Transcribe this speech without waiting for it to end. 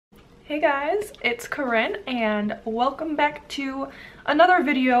Hey guys, it's Corinne and welcome back to another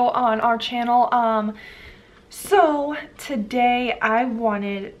video on our channel. So today I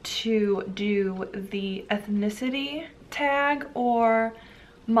wanted to do the ethnicity tag or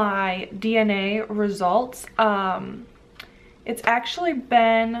my DNA results. It's actually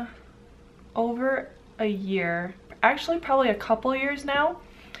been over a year, actually probably a couple years now,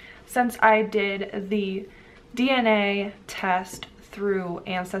 since I did the DNA test through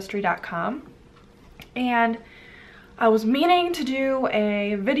Ancestry.com, and I was meaning to do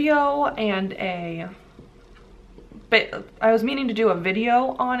a video and I was meaning to do a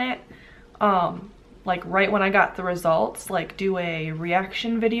video on it, like right when I got the results, like do a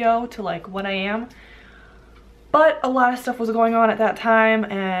reaction video to like what I am. But a lot of stuff was going on at that time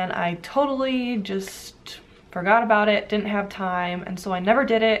and I totally just forgot about it, didn't have time, and so I never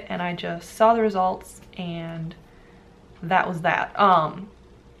did it, and I just saw the results and that was that.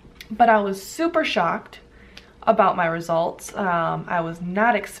 But I was super shocked about my results. I was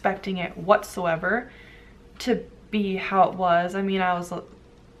not expecting it whatsoever to be how it was. I mean,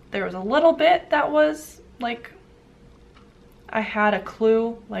 there was a little bit that was like, I had a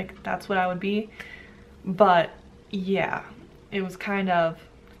clue, like that's what I would be. But yeah, it was kind of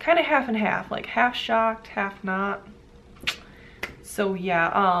half and half, like half shocked, half not. So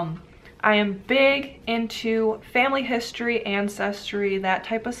yeah, I am big into family history, ancestry, that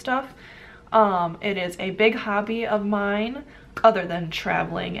type of stuff. It is a big hobby of mine, other than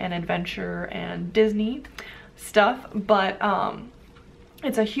traveling and adventure and Disney stuff, but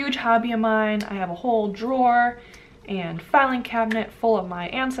it's a huge hobby of mine. I have a whole drawer and filing cabinet full of my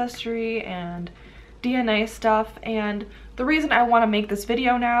ancestry and DNA stuff, and the reason I want to make this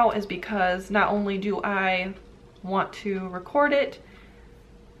video now is because not only do I want to record it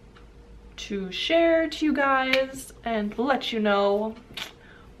to share to you guys and let you know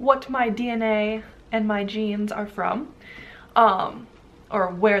what my DNA and my genes are from, or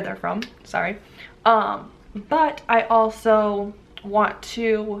where they're from, sorry. But I also want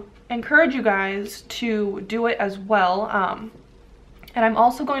to encourage you guys to do it as well. And I'm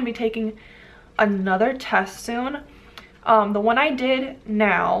also going to be taking another test soon. The one I did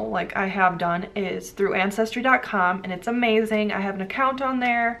now, like I have done, is through Ancestry.com, and it's amazing. I have an account on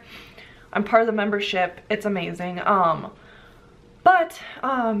there. I'm part of the membership. It's amazing. But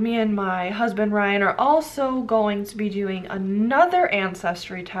me and my husband Ryan are also going to be doing another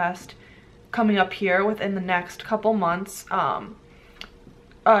ancestry test coming up here within the next couple months.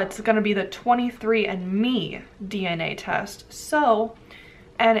 It's going to be the 23andMe DNA test. So,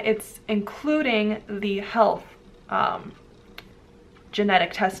 and it's including the health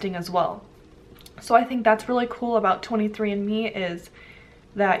genetic testing as well. So I think that's really cool about 23andMe is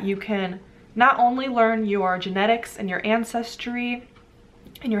that you can not only learn your genetics and your ancestry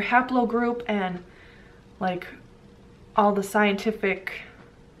and your haplogroup and like all the scientific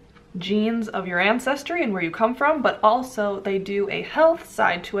genes of your ancestry and where you come from, but also they do a health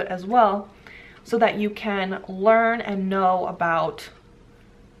side to it as well, so that you can learn and know about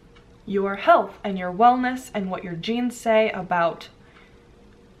your health and your wellness and what your genes say about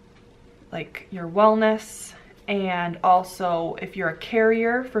like your wellness. And also if you're a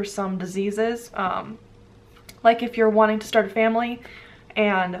carrier for some diseases, like if you're wanting to start a family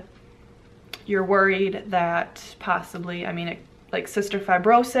and you're worried that possibly, I mean, like cystic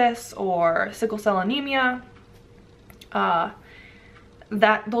fibrosis or sickle cell anemia,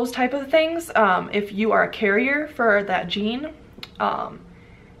 those type of things, if you are a carrier for that gene.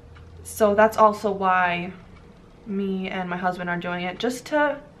 So that's also why me and my husband are doing it, just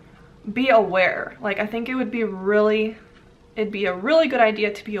to be aware. Like I think it'd be a really good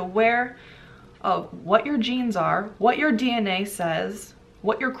idea to be aware of what your genes are, what your DNA says,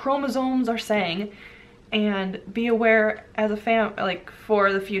 what your chromosomes are saying, and be aware as a like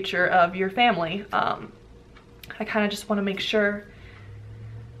for the future of your family. I kind of just want to make sure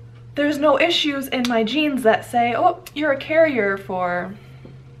there's no issues in my genes that say, oh, you're a carrier for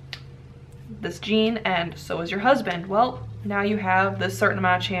this gene and so is your husband. Well, now you have this certain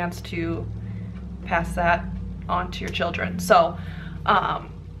amount of chance to pass that on to your children. So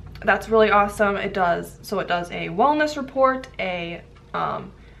that's really awesome. It does a wellness report, a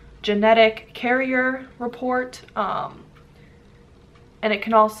genetic carrier report, and you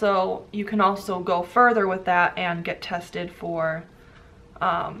can also go further with that and get tested for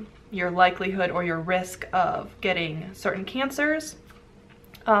your likelihood or your risk of getting certain cancers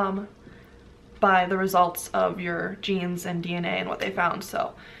by the results of your genes and DNA and what they found.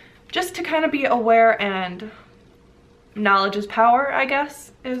 So just to kind of be aware, and knowledge is power, I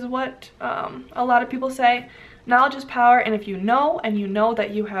guess, is what a lot of people say. knowledge is power, and if you know and you know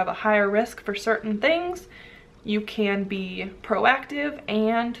that you have a higher risk for certain things, you can be proactive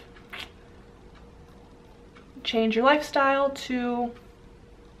and change your lifestyle to,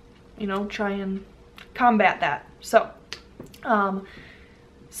 you know, try and combat that. So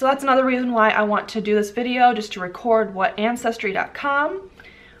that's another reason why I want to do this video, just to record what Ancestry.com,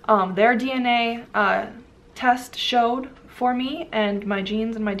 their DNA test showed for me and my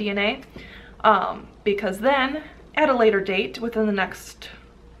genes and my DNA, because then at a later date, within the next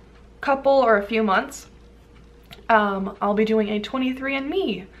couple or a few months, I'll be doing a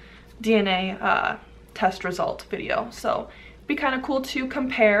 23andMe DNA test result video. So it'd be kind of cool to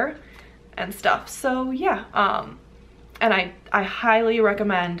compare and stuff. So yeah, and I highly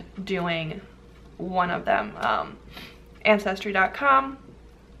recommend doing one of them, Ancestry.com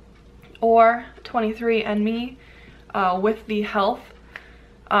or 23andMe with the health,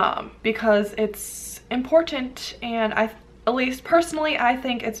 because it's important, and at least personally, I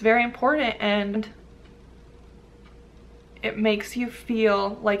think it's very important, and it makes you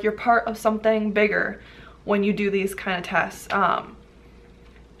feel like you're part of something bigger when you do these kind of tests.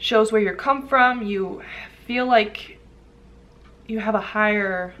 Shows where you come from, you feel like you have a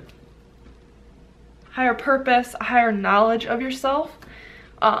higher purpose, a higher knowledge of yourself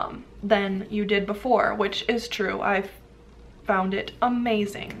than you did before, which is true. I've found it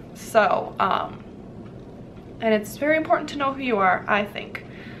amazing. So, and it's very important to know who you are, I think.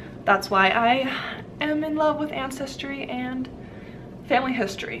 That's why I am in love with Ancestry and family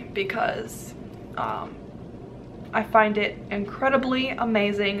history, because I find it incredibly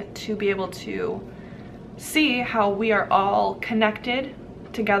amazing to be able to see how we are all connected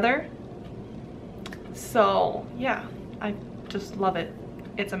together. So yeah, I just love it.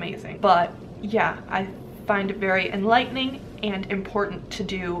 It's amazing. But yeah, I find it very enlightening and important to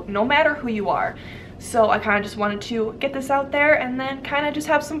do no matter who you are. So I kind of just wanted to get this out there and then kind of just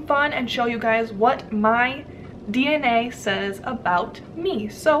have some fun and show you guys what my DNA says about me.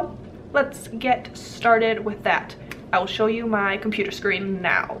 So let's get started with that. I will show you my computer screen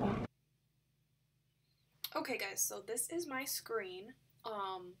now. Okay guys, so this is my screen.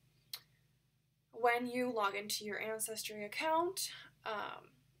 When you log into your Ancestry account,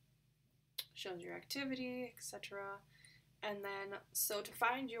 shows your activity, etc. And then, so to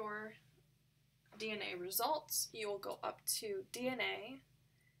find your DNA results, you will go up to DNA,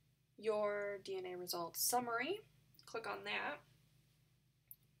 your DNA results summary, click on that,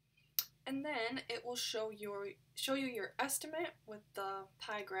 and then it will show you your estimate with the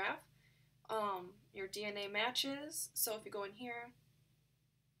pie graph, your DNA matches. So if you go in here,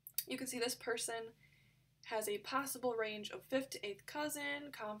 you can see this person has a possible range of 5th to 8th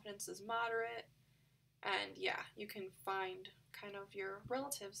cousin, confidence is moderate, and yeah, you can find kind of your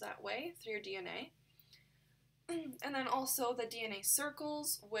relatives that way through your DNA. And then also the DNA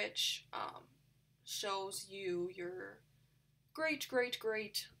circles, which shows you your great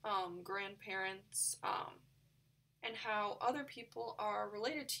grandparents, and how other people are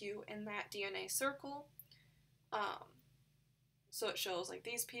related to you in that DNA circle. So it shows like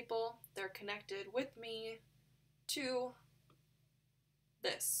these people, they're connected with me to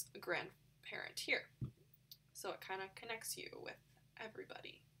this grandparent here. So it kind of connects you with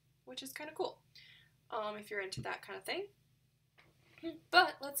everybody, which is kind of cool if you're into that kind of thing.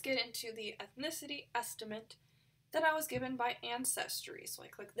 But let's get into the ethnicity estimate that I was given by Ancestry. So I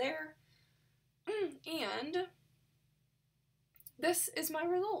click there, and this is my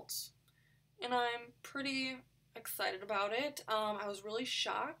results, and I'm pretty excited about it. I was really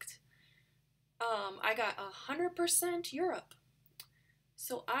shocked. I got 100% Europe,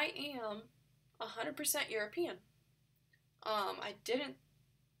 so I am 100% European. I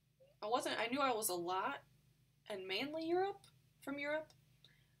knew I was a lot and mainly from Europe,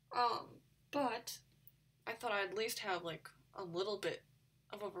 but I thought I'd at least have like a little bit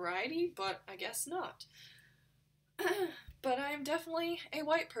of a variety, but I guess not. But I am definitely a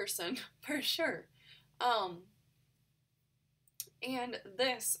white person, for sure. And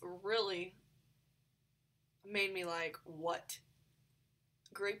this really made me like, what?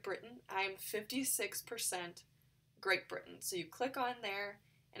 Great Britain? I'm 56% Great Britain. So you click on there,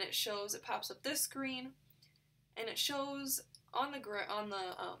 and it pops up this screen, and it shows on the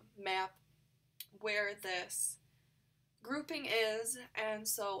map where this grouping is, and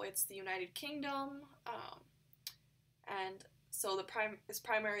so it's the United Kingdom, and so it's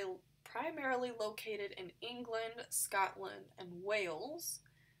primarily located in England, Scotland, and Wales,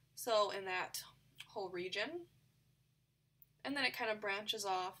 so in that whole region. And then it kind of branches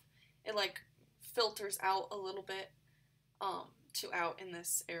off. It like filters out a little bit to out in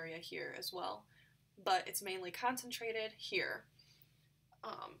this area here as well. but it's mainly concentrated here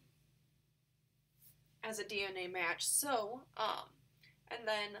as a DNA match. So, and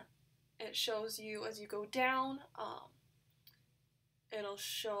then it shows you as you go down, it'll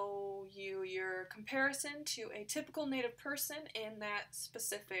show you your comparison to a typical Native person in that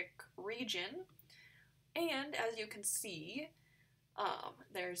specific region. And as you can see,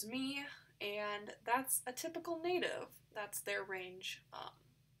 there's me, and that's a typical Native. That's their range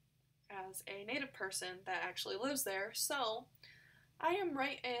as a Native person that actually lives there. So I am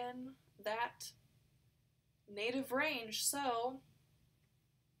right in that Native range. So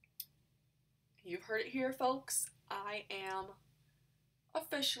you've heard it here, folks. I am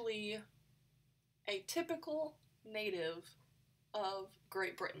officially a typical Native of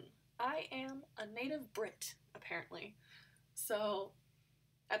Great Britain. I am a Native Brit, apparently. So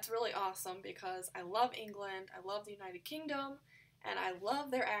that's really awesome because I love England, I love the United Kingdom, and I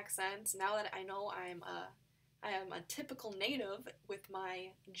love their accents. Now that I know I am a typical Native with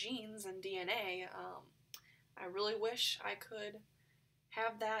my genes and DNA, I really wish I could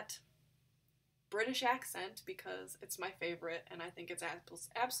have that British accent because it's my favorite and I think it's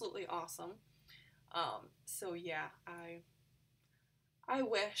absolutely awesome. So yeah, I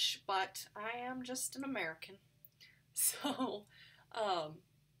wish, but I am just an American. So,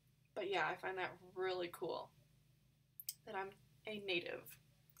 but yeah, I find that really cool that I'm a Native,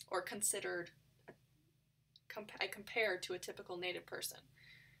 or considered, I compare to a typical Native person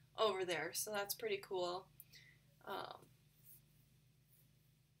over there. So that's pretty cool.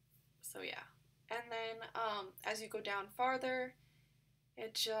 So yeah. And then as you go down farther,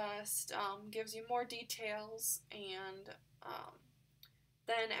 it just gives you more details, and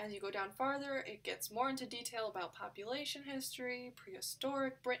then as you go down farther, it gets more into detail about population history,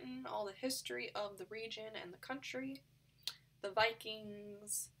 prehistoric Britain, all the history of the region and the country, the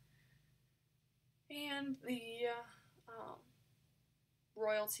Vikings, and the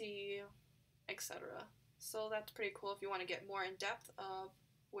royalty, etc. So that's pretty cool if you want to get more in depth of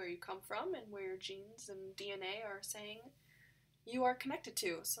where you come from and where your genes and DNA are saying you are connected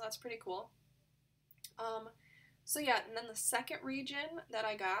to. So that's pretty cool. So yeah, and then the second region that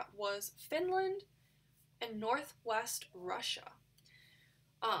I got was Finland and Northwest Russia.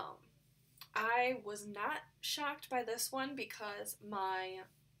 I was not shocked by this one because my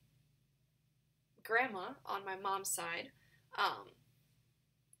grandma on my mom's side,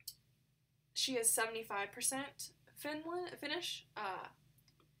 she is 75% Finnish.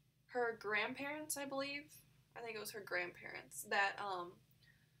 Her grandparents, I believe, I think it was her grandparents that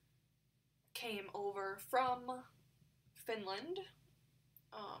came over from Finland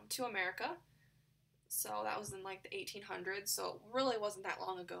to America. So that was in like the 1800s, so it really wasn't that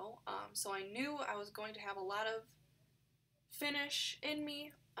long ago. So I knew I was going to have a lot of Finnish in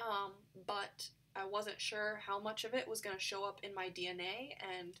me, but I wasn't sure how much of it was going to show up in my DNA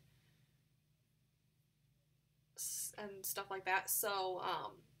and stuff like that. So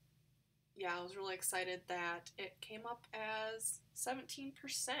yeah, I was really excited that it came up as 17%.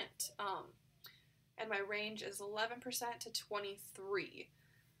 And my range is 11% to 23.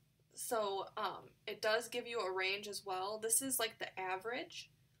 So it does give you a range as well. This is like the average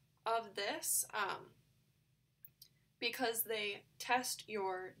of this because they test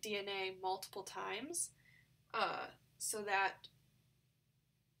your DNA multiple times so that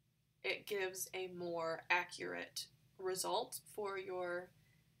it gives a more accurate result for your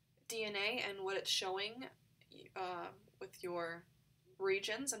DNA and what it's showing with your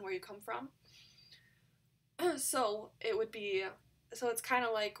regions and where you come from. So it would be, so it's kind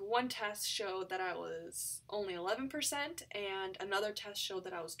of like one test showed that I was only 11% and another test showed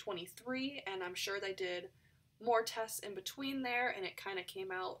that I was 23, and I'm sure they did more tests in between there and it kind of came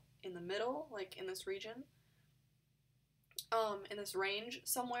out in the middle, like in this region, in this range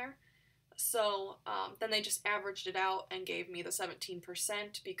somewhere. So then they just averaged it out and gave me the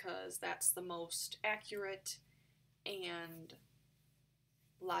 17% because that's the most accurate and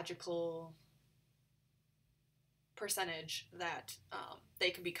logical percentage that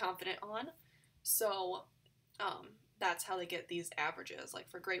they can be confident on. So that's how they get these averages. Like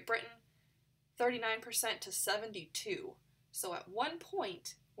for Great Britain, 39% to 72. So at one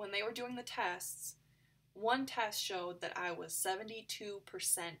point when they were doing the tests, one test showed that I was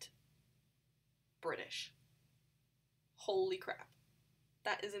 72% British. Holy crap.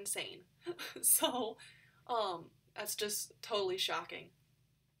 That is insane. So that's just totally shocking.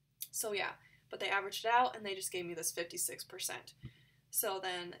 So yeah, but they averaged it out and they just gave me this 56%. So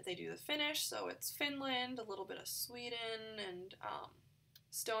then they do the Finnish, so it's Finland, a little bit of Sweden, and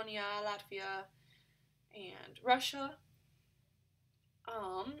Estonia, Latvia, and Russia.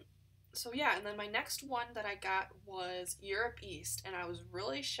 So yeah, and then my next one that I got was Europe East, and I was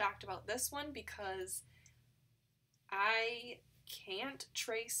really shocked about this one because I can't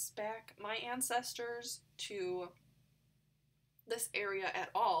trace back my ancestors to this area at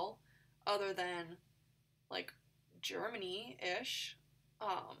all, other than like Germany-ish.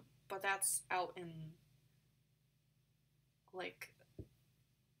 But that's out in like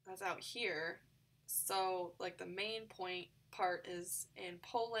that's out here. So like the main point part is in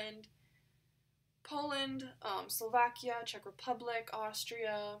Poland, Slovakia, Czech Republic,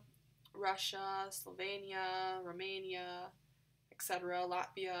 Austria, Russia, Slovenia, Romania, etc.,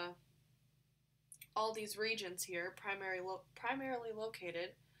 Latvia, all these regions here, primarily located.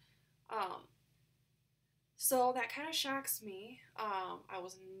 Um, so that kind of shocks me. I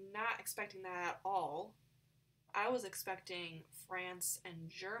was not expecting that at all. I was expecting France and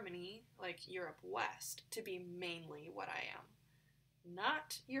Germany, like Europe West, to be mainly what I am,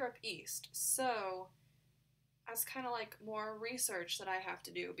 not Europe East. So that's kind of like more research that I have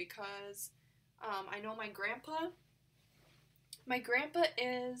to do because I know my grandpa. My grandpa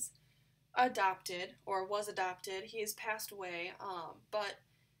is adopted or was adopted. He has passed away,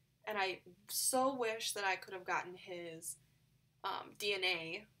 and I so wish that I could have gotten his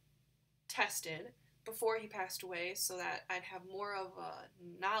DNA tested before he passed away so that I'd have more of a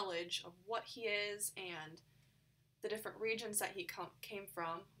knowledge of what he is and the different regions that he came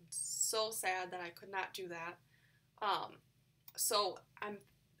from. I'm so sad that I could not do that. Um, so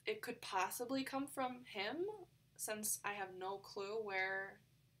it could possibly come from him since I have no clue where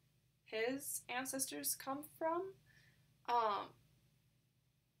his ancestors come from. Um,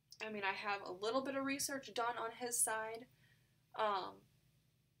 I mean, I have a little bit of research done on his side, um,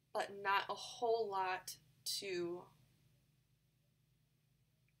 but not a whole lot to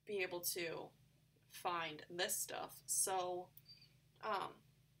be able to find this stuff. So, um,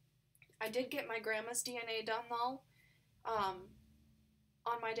 I did get my grandma's DNA done though, um,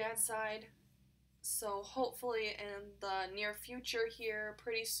 on my dad's side. So hopefully in the near future here,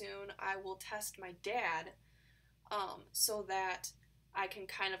 pretty soon, I will test my dad, so that I can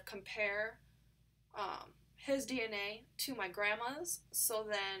kind of compare his DNA to my grandma's, so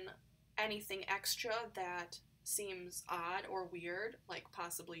then anything extra that seems odd or weird, like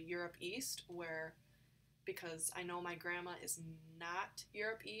possibly Europe East, where because I know my grandma is not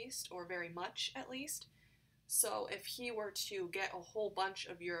Europe East, or very much at least. So if he were to get a whole bunch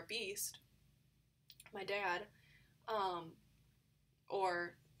of Europe East, my dad, um,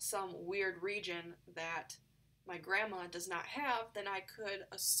 or some weird region that my grandma does not have, then I could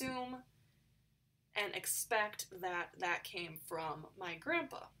assume and expect that that came from my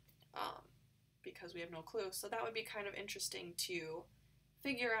grandpa, um, because we have no clue. So that would be kind of interesting to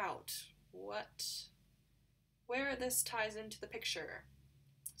figure out where this ties into the picture.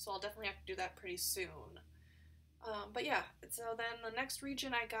 So I'll definitely have to do that pretty soon. But yeah, so then the next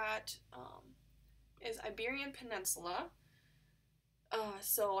region I got is Iberian Peninsula.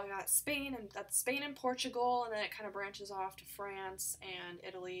 So I got Spain, and that's Spain and Portugal, and then it kind of branches off to France and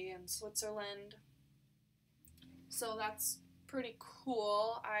Italy and Switzerland. So that's pretty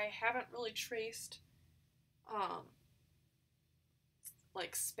cool. I haven't really traced um,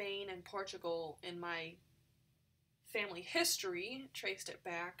 like Spain and Portugal in my family history, traced it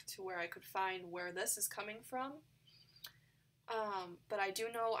back to where I could find where this is coming from. But I do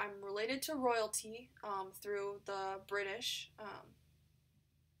know I'm related to royalty through the British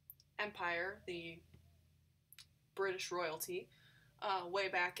Empire, the British royalty, way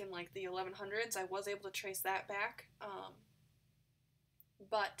back in like the 1100s. I was able to trace that back.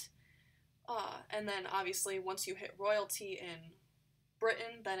 But and then obviously once you hit royalty in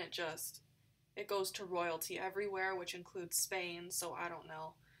Britain, then it goes to royalty everywhere, which includes Spain. So I don't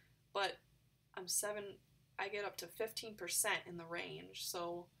know, but I get up to 15% in the range,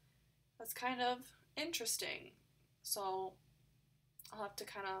 so that's kind of interesting. So I'll have to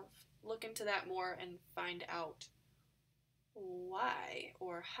kind of look into that more and find out why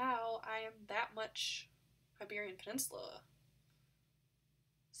or how I am that much Iberian Peninsula.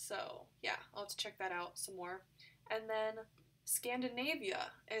 So yeah, I'll have to check that out some more. And then Scandinavia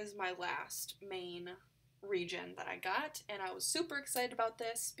is my last main region that I got, and I was super excited about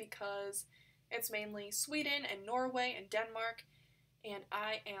this because it's mainly Sweden and Norway and Denmark, and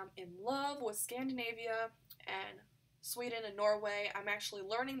I am in love with Scandinavia and Sweden and Norway. I'm actually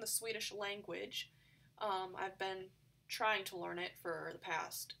learning the Swedish language. I've been trying to learn it for the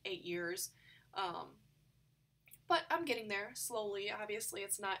past 8 years, but I'm getting there slowly. Obviously,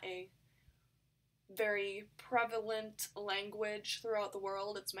 it's not a very prevalent language throughout the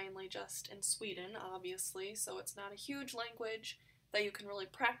world. It's mainly just in Sweden, obviously, so it's not a huge language, that you can really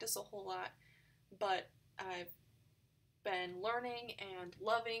practice a whole lot, but I've been learning and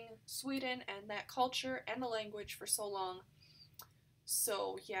loving Sweden and that culture and the language for so long.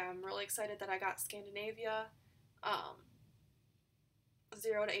 So yeah, I'm really excited that I got Scandinavia,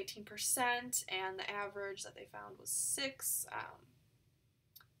 0 to 18%, and the average that they found was 6.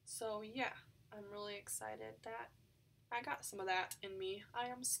 So yeah, I'm really excited that I got some of that in me. I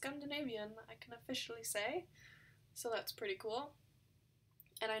am Scandinavian, I can officially say, so that's pretty cool.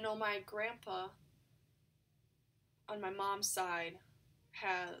 And I know my grandpa on my mom's side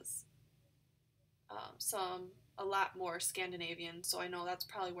has a lot more Scandinavian, so I know that's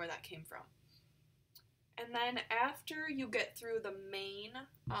probably where that came from. And then after you get through the main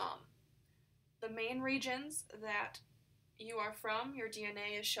regions that you are from, your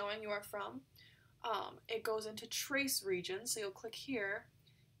DNA is showing you are from, it goes into trace regions. So you'll click here,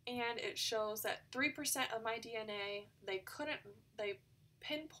 and it shows that 3% of my DNA they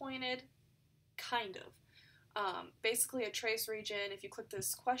pinpointed, kind of. Basically, a trace region, if you click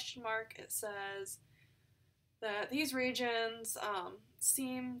this question mark, it says that these regions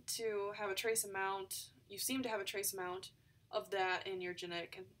seem to have a trace amount, you seem to have a trace amount of that in your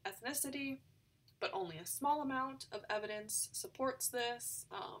genetic ethnicity, but only a small amount of evidence supports this.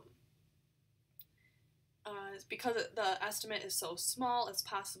 Because the estimate is so small, it's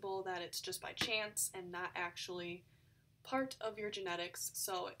possible that it's just by chance and not actually part of your genetics,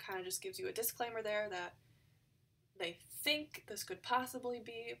 so it kind of just gives you a disclaimer there that they think this could possibly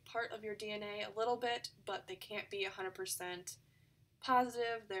be part of your DNA a little bit, but they can't be 100%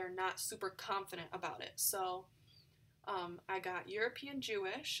 positive. They're not super confident about it. So I got European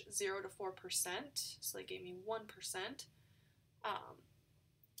Jewish, 0 to 4%, so they gave me 1%.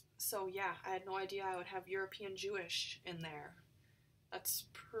 So yeah, I had no idea I would have European Jewish in there. That's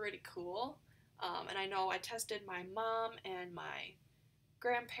pretty cool. And I know I tested my mom and my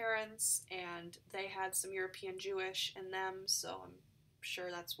grandparents, and they had some European Jewish in them, so I'm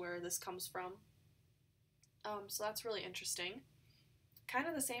sure that's where this comes from. So that's really interesting. Kind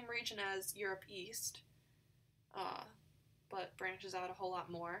of the same region as Europe East, but branches out a whole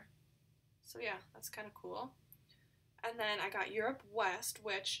lot more. So yeah, that's kind of cool. And then I got Europe West,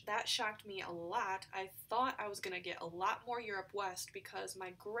 which that shocked me a lot. I thought I was going to get a lot more Europe West because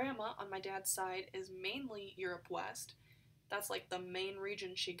my grandma on my dad's side is mainly Europe West. That's like the main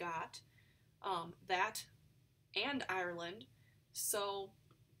region she got. That and Ireland. So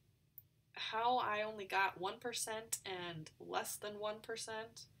how I only got 1% and less than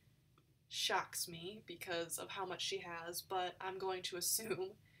 1% shocks me because of how much she has, but I'm going to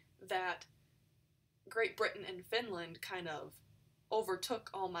assume that Great Britain and Finland kind of overtook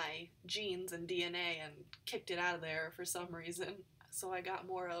all my genes and DNA and kicked it out of there for some reason. So I got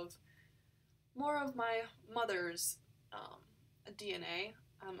more of my mother's DNA,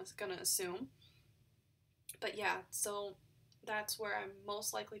 I'm gonna assume. But yeah, so that's where I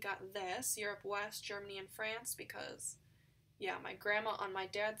most likely got this, Europe West, Germany, and France, because yeah, my grandma on my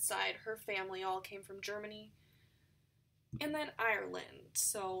dad's side, her family all came from Germany. And then Ireland,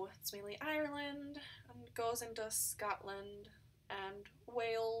 so it's mainly Ireland, and goes into Scotland and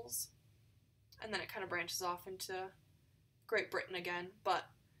Wales, and then it kind of branches off into Great Britain again. But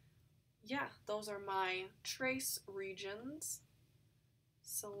yeah, those are my trace regions,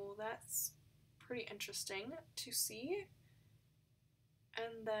 so that's pretty interesting to see.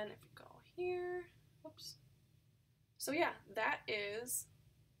 And then if you go here, whoops. So yeah, that is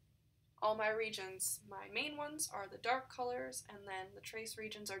all my regions. My main ones are the dark colors, and then the trace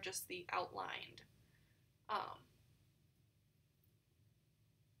regions are just the outlined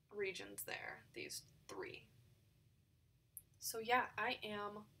regions there, these 3. So yeah, I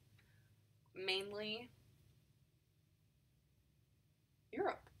am mainly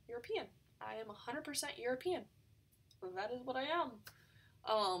European. I am 100% European. That is what I am.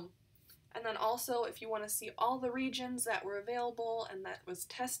 And then also, if you want to see all the regions that were available and that was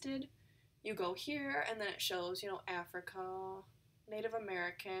tested, you go here, and then it shows, Africa, Native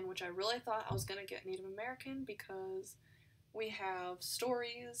American, which I really thought I was going to get Native American because we have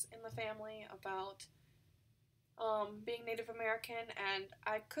stories in the family about being Native American, and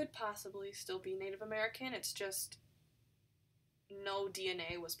I could possibly still be Native American. It's just no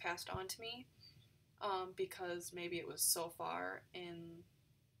DNA was passed on to me because maybe it was so far in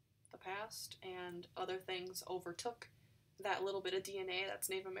the past and other things overtook that little bit of DNA that's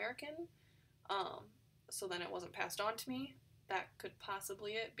Native American. So then it wasn't passed on to me. That could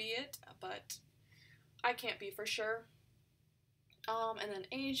possibly be it, but I can't be for sure. And then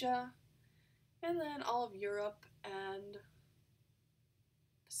Asia, and then all of Europe and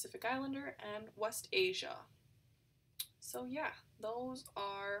Pacific Islander and West Asia. So yeah, those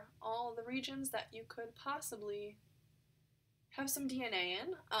are all the regions that you could possibly have some DNA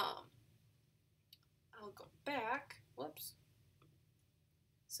in. I'll go back. Whoops.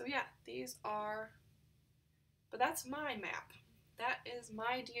 So yeah, these are, but that's my map. That is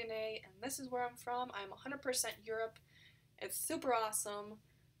my DNA, and this is where I'm from. I'm 100% Europe. It's super awesome.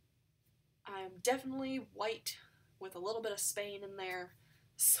 I'm definitely white with a little bit of Spain in there.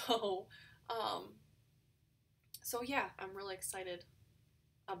 So, so yeah, I'm really excited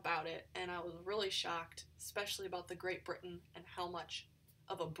about it, and I was really shocked, especially about the Great Britain and how much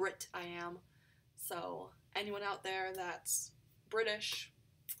of a Brit I am. So, anyone out there that's British,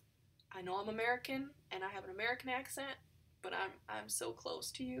 I know I'm American and I have an American accent, but I'm so close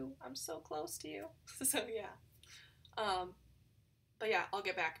to you. I'm so close to you. So yeah. But yeah, I'll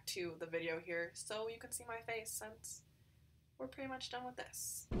get back to the video here so you can see my face since we're pretty much done with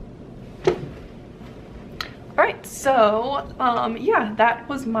this. Alright, so yeah, that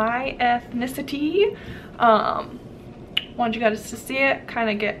was my ethnicity. Wanted you guys to see it, kind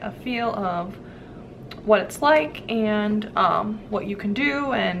of get a feel of what it's like and what you can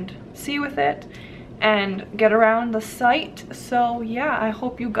do and see with it and get around the site. So yeah, I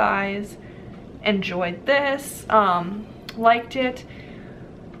hope you guys enjoyed this, liked it,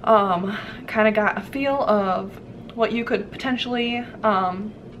 kind of got a feel of what you could potentially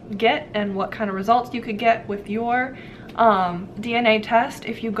get and what kind of results you could get with your DNA test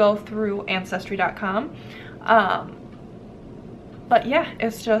if you go through Ancestry.com. But yeah,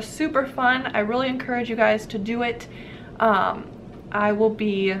 it's just super fun. I really encourage you guys to do it. I will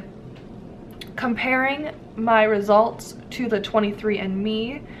be comparing my results to the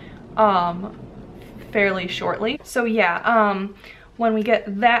 23andMe fairly shortly. So yeah, when we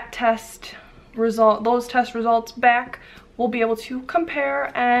get that those test results back, we'll be able to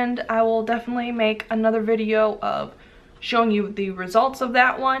compare, and I will definitely make another video of showing you the results of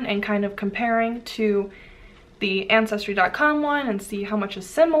that one and kind of comparing to the Ancestry.com one and see how much is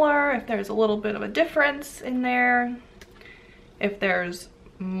similar, if there's a little bit of a difference in there, if there's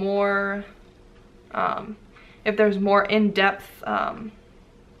more in-depth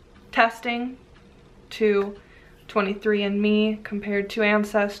testing to 23andMe compared to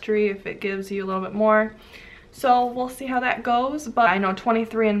Ancestry, if it gives you a little bit more. So we'll see how that goes, but I know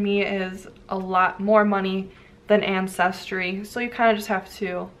 23andMe is a lot more money than Ancestry, so you kind of just have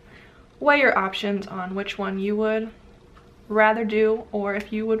to weigh your options on which one you would rather do, or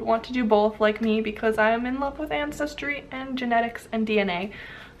if you would want to do both like me, because I am in love with Ancestry and genetics and DNA.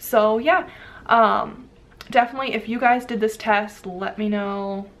 So yeah, definitely if you guys did this test, let me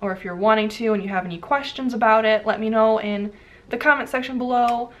know, or if you're wanting to and you have any questions about it, let me know in the comment section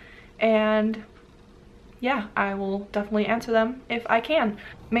below, and yeah, I will definitely answer them if I can.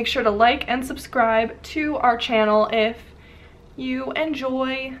 Make sure to like and subscribe to our channel if you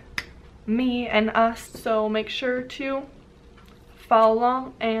enjoy me and us, so make sure to follow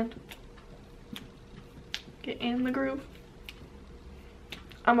along and get in the groove.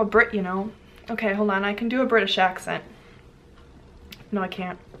 I'm a Brit, you know. Okay, hold on, I can do a British accent. No, I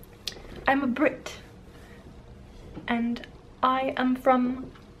can't. I'm a Brit, and I am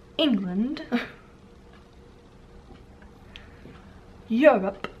from England.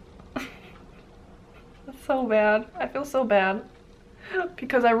 Europe. That's so bad. I feel so bad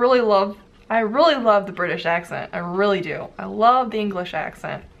because I really love the British accent. I really do. I love the English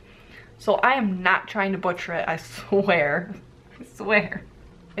accent. So I am not trying to butcher it, I swear. I swear.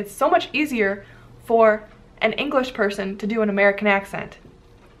 It's so much easier for an English person to do an American accent.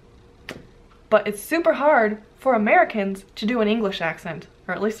 But it's super hard for Americans to do an English accent,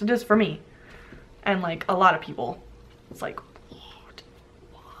 or at least it is for me. And like a lot of people. It's like, what?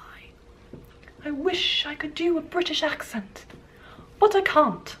 Why? I wish I could do a British accent, but I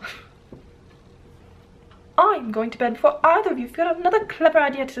can't. I'm going to bed before either of you. If you have another clever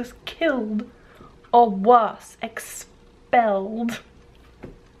idea to just killed, or worse, expelled.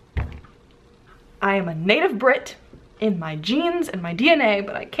 I am a native Brit in my genes and my DNA,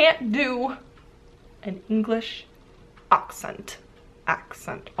 but I can't do an English accent.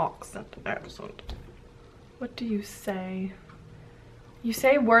 Accent. What do you say? You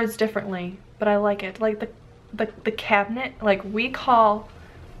say words differently, but I like it. Like the cabinet, like we call,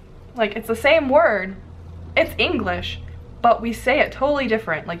 like it's the same word. It's English, but we say it totally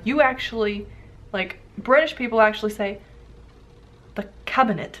different. Like you actually, like British people actually say the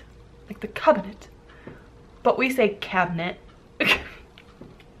cabinet, like the cabinet, but we say cabinet.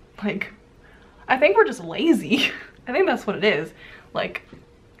 Like, I think we're just lazy. I think that's what it is. Like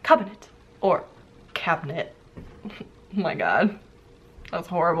cabinet or cabinet. Oh my god, that's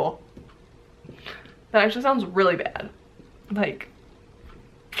horrible. That actually sounds really bad. Like,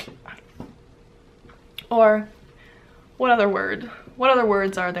 or what other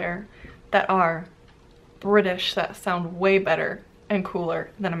words are there that are British that sound way better and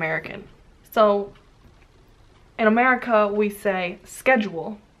cooler than American? So in America we say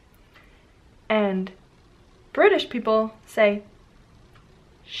schedule, and British people say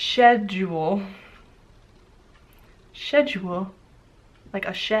schedule. Schedule. Like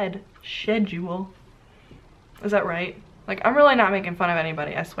a shed. Schedule. Is that right? Like, I'm really not making fun of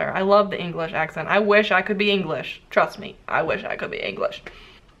anybody, I swear. I love the English accent. I wish I could be English. Trust me, I wish I could be English.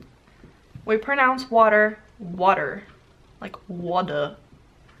 We pronounce water, water. Like water.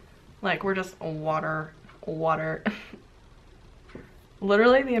 Like we're just water, water.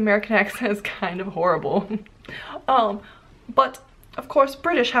 Literally, the American accent is kind of horrible. But of course,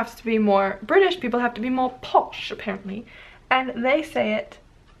 British people have to be more posh, apparently. And they say it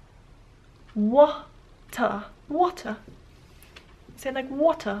water, water. Say it like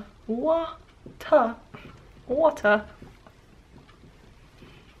water, water, water.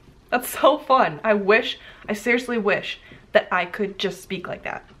 That's so fun. I seriously wish that I could just speak like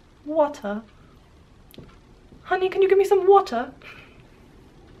that. Water. Honey, can you give me some water?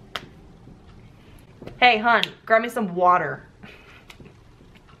 Hey, hun, grab me some water.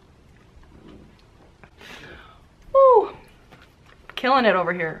 Woo! Killing it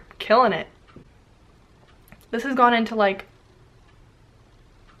over here. Killing it. This has gone into like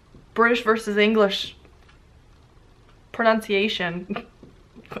British versus English pronunciation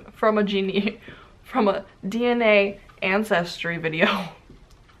from a DNA ancestry video.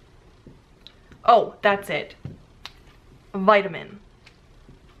 Oh, that's it. Vitamin.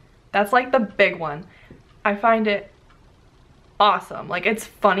 That's like the big one. I find it awesome. Like, it's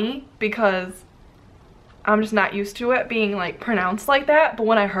funny because I'm just not used to it being like pronounced like that, but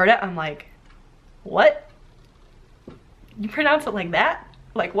when I heard it, I'm like, what? You pronounce it like that?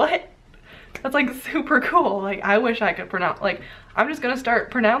 Like, what? That's like super cool. Like, I wish I could pronounce, like, I'm just gonna start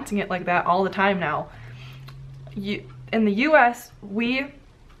pronouncing it like that all the time now. In the US, we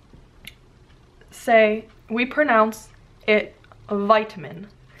pronounce it vitamin.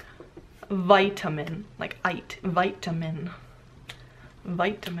 Vitamin, like vitamin.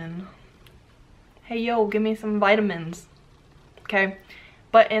 Vitamin. Hey yo, give me some vitamins. Okay?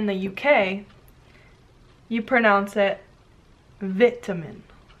 But in the UK, you pronounce it vitamin.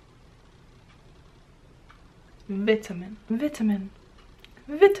 Vitamin, vitamin,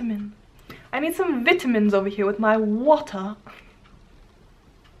 vitamin. I need some vitamins over here with my water.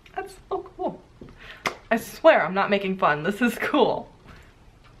 That's so cool. I swear I'm not making fun. This is cool.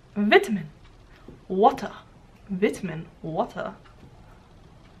 Vitamin, water, vitamin, water.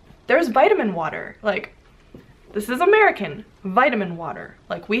 There's vitamin water. Like, this is American. Vitamin water.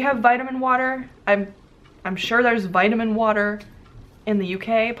 Like, we have vitamin water. I'm sure there's vitamin water in the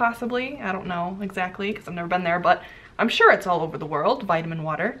UK, possibly. I don't know exactly because I've never been there, but I'm sure it's all over the world, vitamin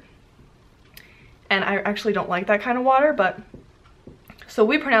water. And I actually don't like that kind of water, but so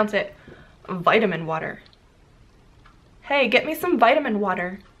we pronounce it vitamin water. Hey, get me some vitamin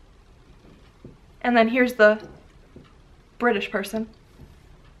water. And then here's the British person.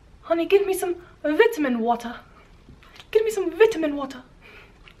 Honey, give me some vitamin water. Give me some vitamin water.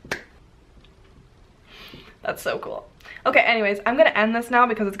 That's so cool. Okay, anyways, I'm gonna end this now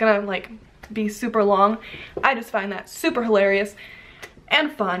because it's gonna like be super long. I just find that super hilarious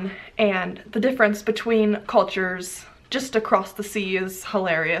and fun, and the difference between cultures just across the sea is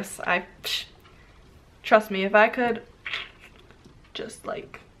hilarious. Trust me, if I could just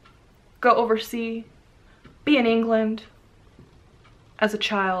like go overseas, be in England as a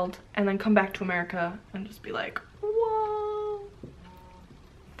child, and then come back to America and just be like, whoa,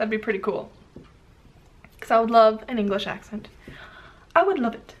 that'd be pretty cool. Because I would love an English accent. I would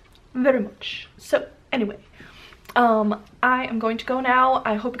love it very much. So anyway, I am going to go now.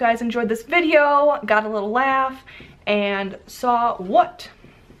 I hope you guys enjoyed this video, got a little laugh, and saw what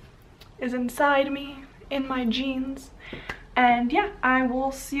is inside me, in my jeans. And yeah, I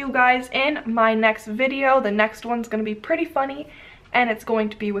will see you guys in my next video. The next one's gonna be pretty funny, and it's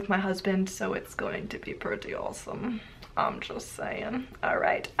going to be with my husband, so it's going to be pretty awesome. I'm just saying. All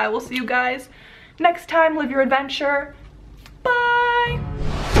right, I will see you guys next time. Live your adventure. Bye.